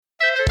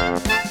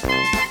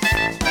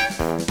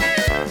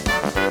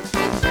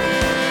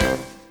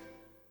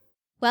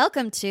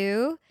Welcome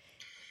to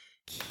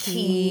Keep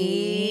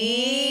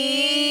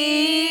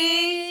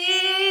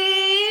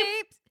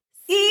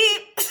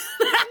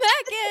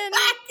Smacking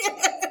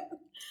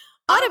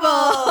Audible.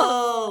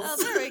 Oh,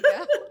 there we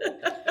go.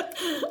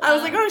 I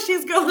was like, oh,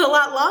 she's going a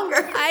lot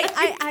longer.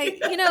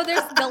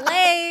 There's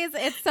delays.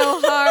 It's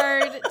so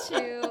hard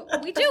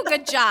we do a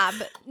good job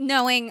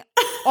knowing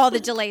all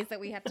the delays that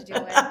we have to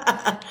deal with.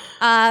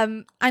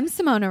 I'm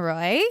Simona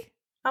Roy.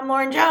 I'm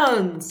Lauren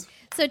Jones.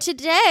 So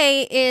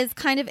today is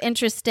kind of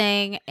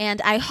interesting,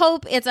 and I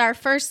hope it's our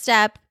first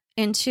step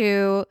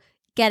into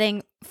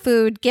getting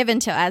food given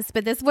to us,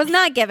 but this was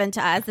not given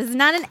to us. This is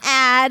not an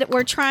ad.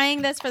 We're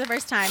trying this for the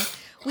first time.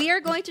 We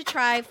are going to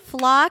try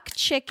Flock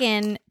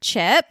chicken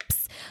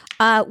chips,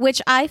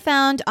 which I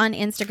found on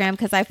Instagram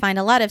because I find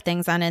a lot of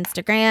things on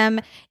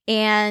Instagram,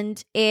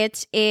 and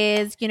it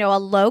is, a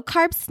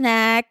low-carb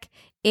snack.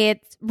 I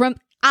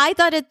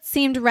thought it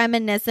seemed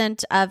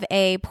reminiscent of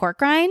a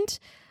pork rind.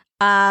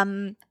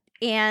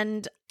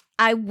 And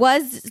I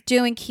was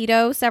doing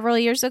keto several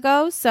years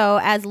ago. So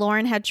as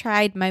Lauren had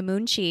tried my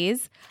moon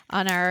cheese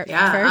on our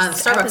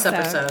first Starbucks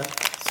episode.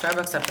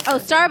 Starbucks episode. Oh,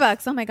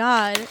 Starbucks. Oh my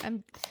God.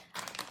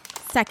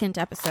 Second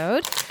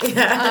episode.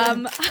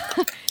 Yeah.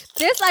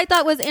 This I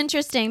thought was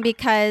interesting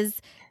because,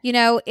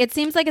 it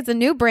seems like it's a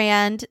new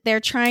brand.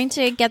 They're trying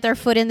to get their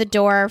foot in the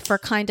door for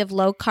kind of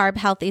low carb,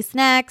 healthy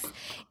snacks.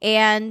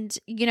 And,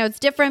 it's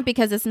different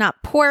because it's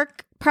not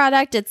pork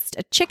product. It's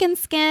a chicken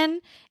skin,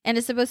 and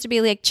it's supposed to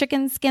be like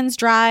chicken skins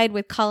dried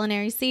with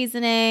culinary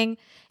seasoning.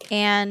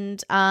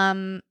 And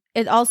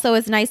it also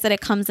is nice that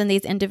it comes in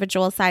these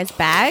individual size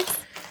bags,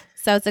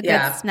 so it's a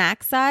good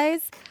snack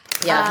size.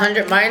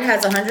 Mine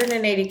has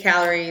 180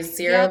 calories,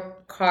 zero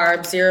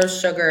carbs, zero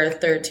sugar,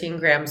 13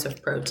 grams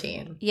of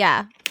protein.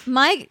 Yeah.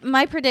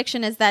 My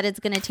prediction is that it's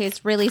going to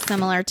taste really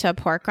similar to a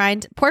pork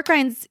rind. Pork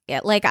rinds,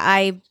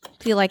 I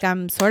feel like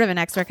I'm sort of an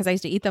expert because I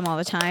used to eat them all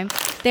the time.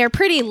 They're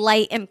pretty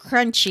light and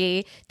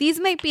crunchy.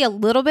 These might be a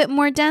little bit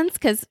more dense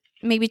because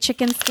maybe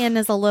chicken skin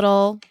is a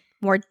little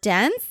more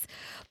dense.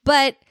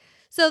 But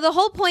so the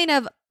whole point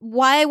of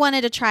why I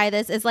wanted to try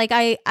this is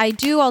I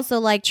do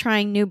also like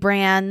trying new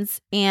brands,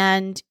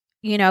 and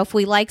if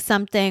we like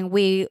something,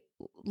 we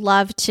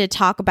love to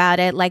talk about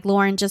it. Like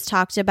Lauren just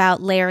talked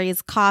about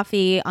Larry's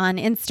Coffee on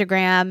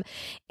Instagram,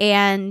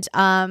 and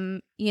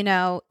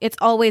it's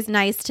always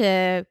nice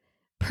to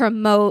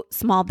promote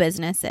small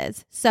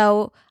businesses.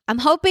 So I'm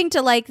hoping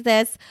to like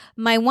this.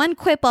 My one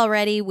quip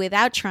already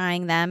without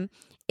trying them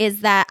is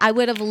that I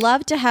would have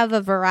loved to have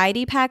a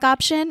variety pack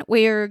option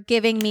where you're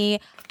giving me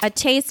a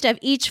taste of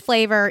each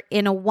flavor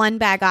in a one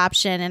bag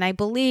option. And I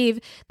believe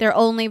their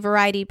only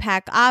variety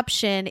pack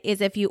option is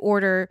if you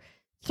order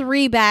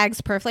 3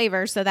 bags per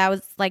flavor. So that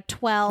was like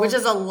 12. Which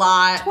is a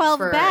lot. 12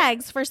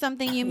 bags for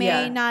something you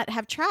may not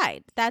have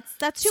tried. That's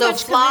too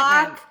much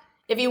Flock, commitment.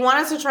 if you want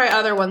us to try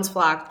other ones,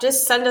 Flock,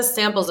 just send us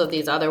samples of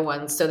these other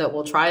ones so that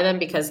we'll try them,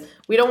 because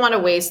we don't want to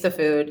waste the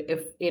food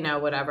if,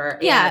 whatever.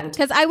 Yeah,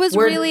 because I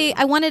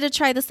wanted to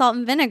try the salt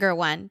and vinegar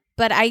one,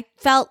 but I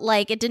felt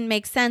like it didn't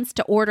make sense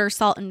to order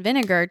salt and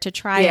vinegar to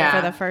try it for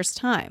the first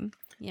time,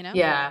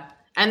 Yeah.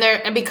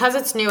 And because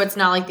it's new, it's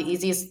not like the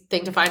easiest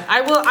thing to find. I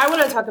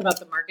want to talk about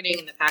the marketing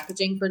and the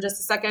packaging for just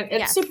a second.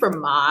 It's super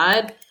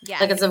mod. Yes.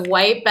 Like it's a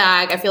white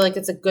bag. I feel like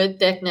it's a good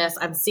thickness.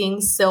 I'm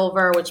seeing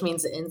silver, which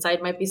means the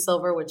inside might be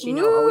silver, which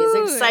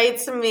always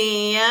excites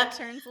me.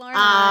 Turns Lauren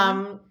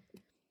on.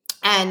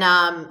 And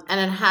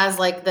it has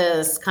like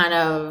this kind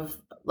of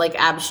like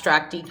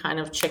abstract-y kind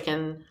of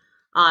chicken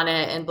on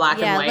it in black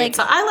and white.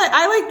 So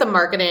I like the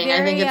marketing.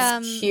 I think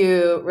it's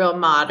cute, real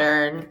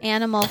modern.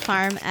 Animal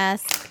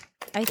Farm-esque.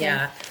 I think.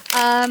 Yeah.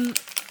 And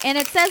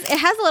it says, it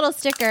has a little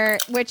sticker,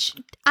 which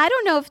I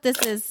don't know if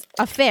this is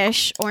a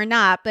fish or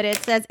not, but it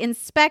says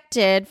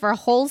inspected for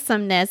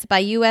wholesomeness by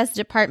U.S.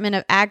 Department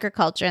of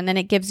Agriculture. And then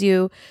it gives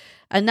you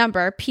a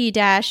number,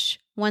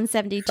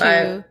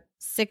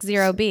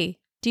 P-17260B.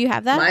 Do you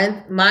have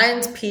that?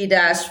 Mine's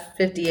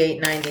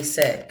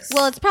P-5896.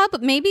 Well,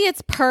 maybe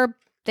it's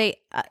they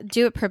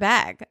do it per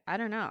bag. I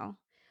don't know.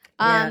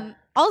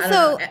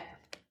 Also,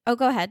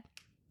 go ahead.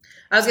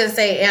 I was going to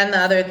say, and the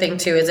other thing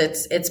too is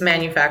it's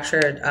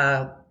manufactured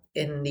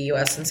in the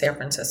U.S. in San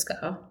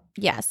Francisco.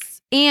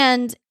 Yes,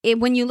 and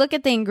when you look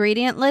at the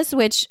ingredient list,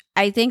 which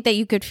I think that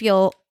you could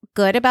feel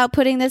good about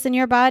putting this in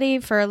your body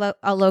for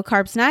a low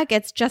carb snack,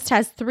 it just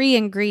has 3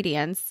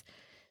 ingredients: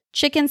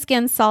 chicken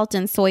skin, salt,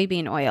 and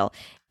soybean oil.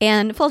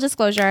 And full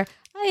disclosure,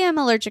 I am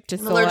allergic to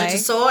soy. Allergic to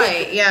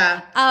soy,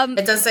 yeah.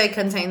 It does say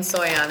contains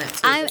soy on it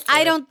too.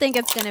 I don't think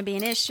it's going to be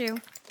an issue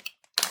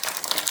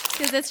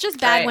because it's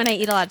just bad when I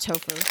eat a lot of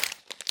tofu.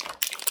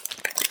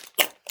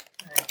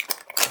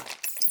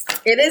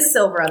 It is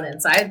silver on the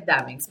inside.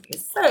 That makes me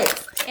sick.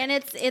 And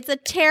it's a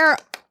tear.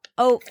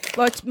 Oh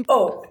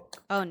no.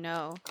 Oh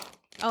no.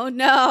 Oh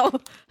no.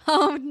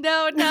 Oh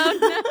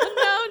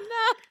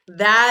no.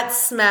 That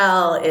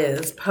smell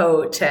is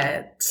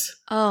potent.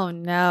 Oh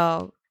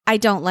no. I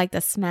don't like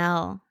the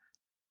smell.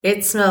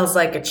 It smells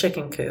like a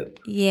chicken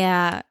coop.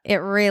 Yeah, it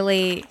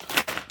really.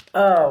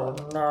 Oh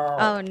no.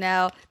 Oh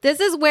no.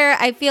 This is where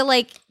I feel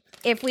like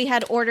if we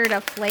had ordered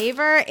a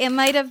flavor, it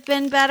might have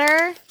been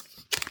better.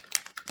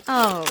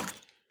 Oh,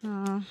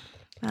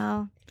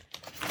 well.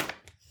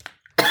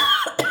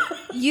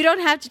 You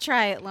don't have to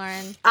try it,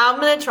 Lauren. I'm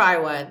going to try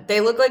one. They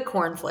look like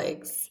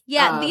cornflakes.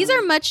 Yeah, these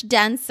are much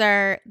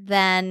denser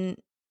than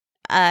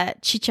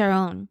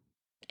chicharron,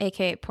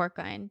 aka pork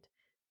rind.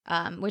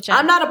 Which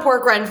I'm not a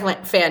pork rind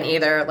fan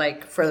either,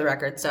 like, for the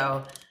record,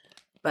 so...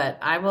 But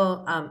I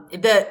will,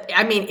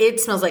 it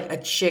smells like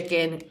a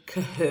chicken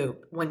cahoot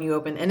when you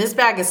open. And this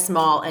bag is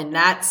small, and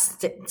that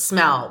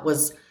smell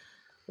was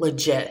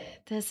legit.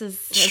 This is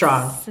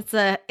strong.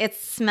 It's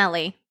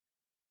smelly.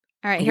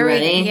 All right, here we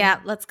go. Yeah,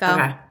 let's go.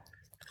 Okay.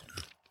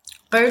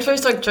 But it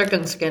tastes like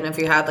chicken skin if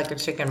you had like a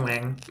chicken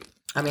wing.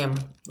 I mean,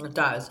 it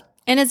does.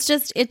 And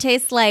it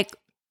tastes like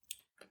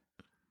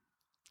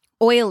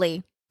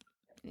oily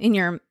in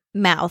your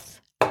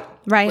mouth.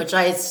 Right. Which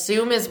I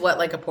assume is what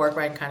like a pork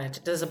rind kind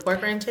of... Does a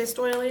pork rind taste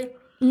oily?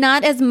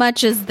 Not as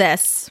much as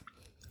this.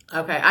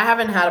 Okay. I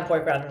haven't had a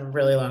pork rind in a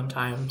really long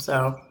time,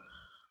 so...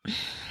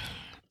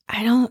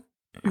 I don't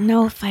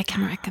know if I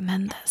can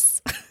recommend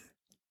this.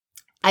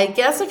 I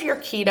guess if you're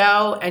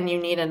keto and you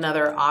need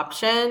another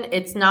option,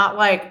 it's not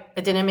like...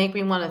 It didn't make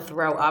me want to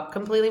throw up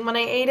completely when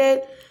I ate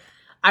it.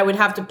 I would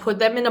have to put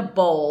them in a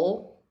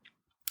bowl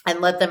and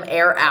let them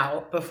air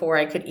out before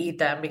I could eat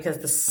them because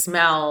the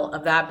smell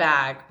of that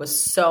bag was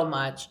so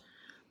much.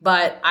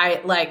 But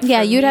I like...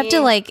 Yeah, you'd have to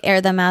like air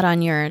them out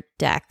on your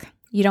deck.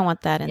 You don't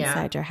want that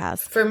inside your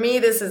house. For me,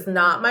 this is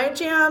not my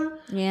jam.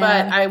 Yeah.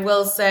 But I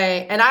will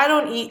say, and I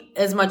don't eat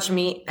as much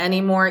meat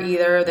anymore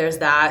either. There's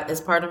that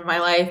as part of my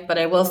life. But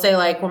I will say,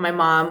 like, when my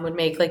mom would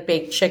make like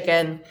baked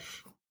chicken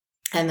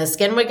and the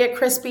skin would get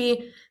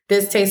crispy,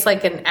 this tastes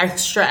like an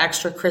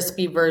extra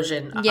crispy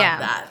version of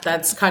that.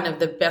 That's kind of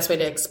the best way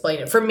to explain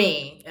it for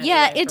me.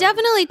 Yeah, it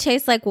definitely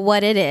tastes like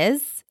what it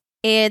is.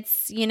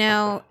 It's,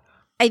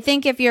 I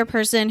think if you're a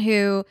person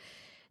who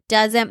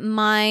doesn't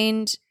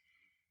mind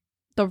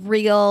the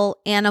real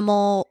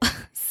animal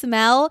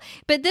smell,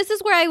 but this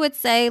is where I would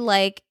say,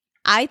 like,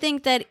 I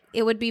think that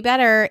it would be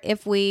better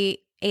if we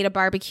ate a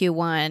barbecue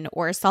one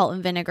or a salt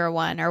and vinegar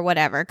one or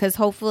whatever, because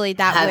hopefully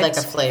that had would like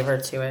a flavor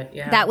to it.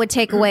 Yeah, that would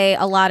take away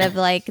a lot of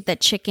like the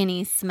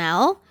chickeny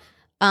smell.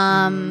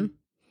 But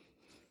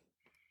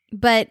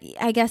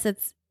I guess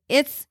it's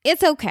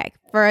okay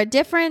for a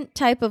different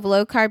type of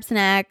low carb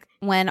snack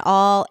when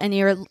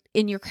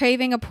you're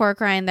craving a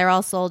pork rind. They're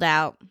all sold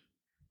out.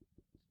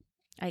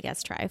 I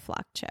guess try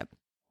flock chip.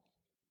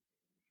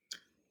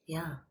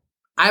 Yeah,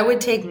 I would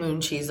take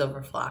moon cheese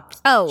over flock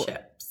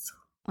chips.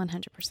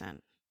 100%.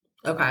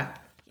 Okay.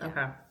 Yeah.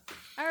 Okay.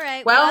 All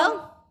right.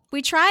 Well,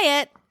 we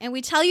try it and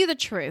we tell you the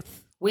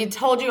truth. We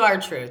told you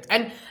our truth.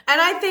 And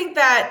I think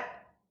that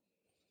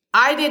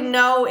I didn't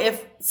know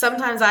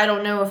sometimes I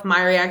don't know if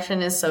my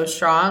reaction is so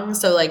strong.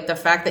 So like the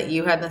fact that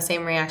you had the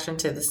same reaction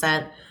to the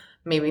scent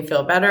made me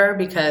feel better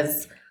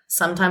because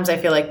sometimes I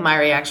feel like my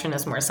reaction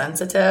is more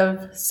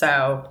sensitive.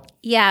 So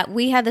yeah,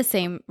 we had the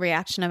same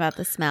reaction about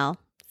the smell.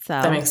 So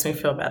that makes me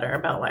feel better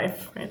about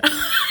life right now.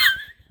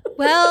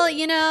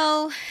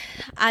 Well,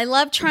 I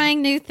love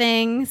trying new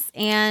things,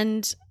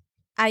 and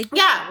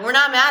we're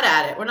not mad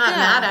at it. We're not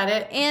mad at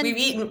it.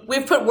 And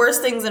we've put worse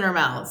things in our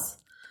mouths.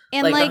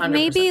 And like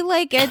maybe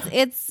like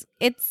it's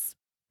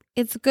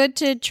good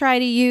to try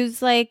to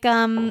use like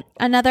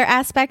another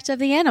aspect of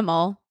the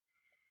animal,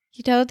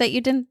 that you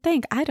didn't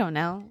think. I don't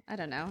know.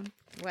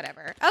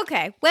 Whatever.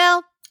 Okay.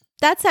 Well,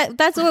 that's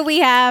what we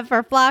have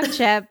for flock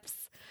chips.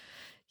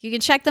 You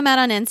can check them out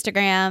on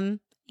Instagram.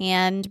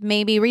 And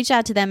maybe reach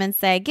out to them and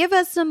say, give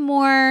us some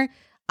more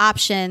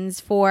options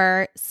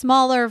for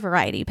smaller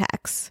variety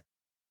packs.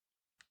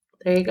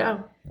 There you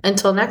go.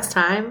 Until next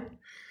time.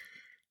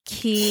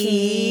 Keep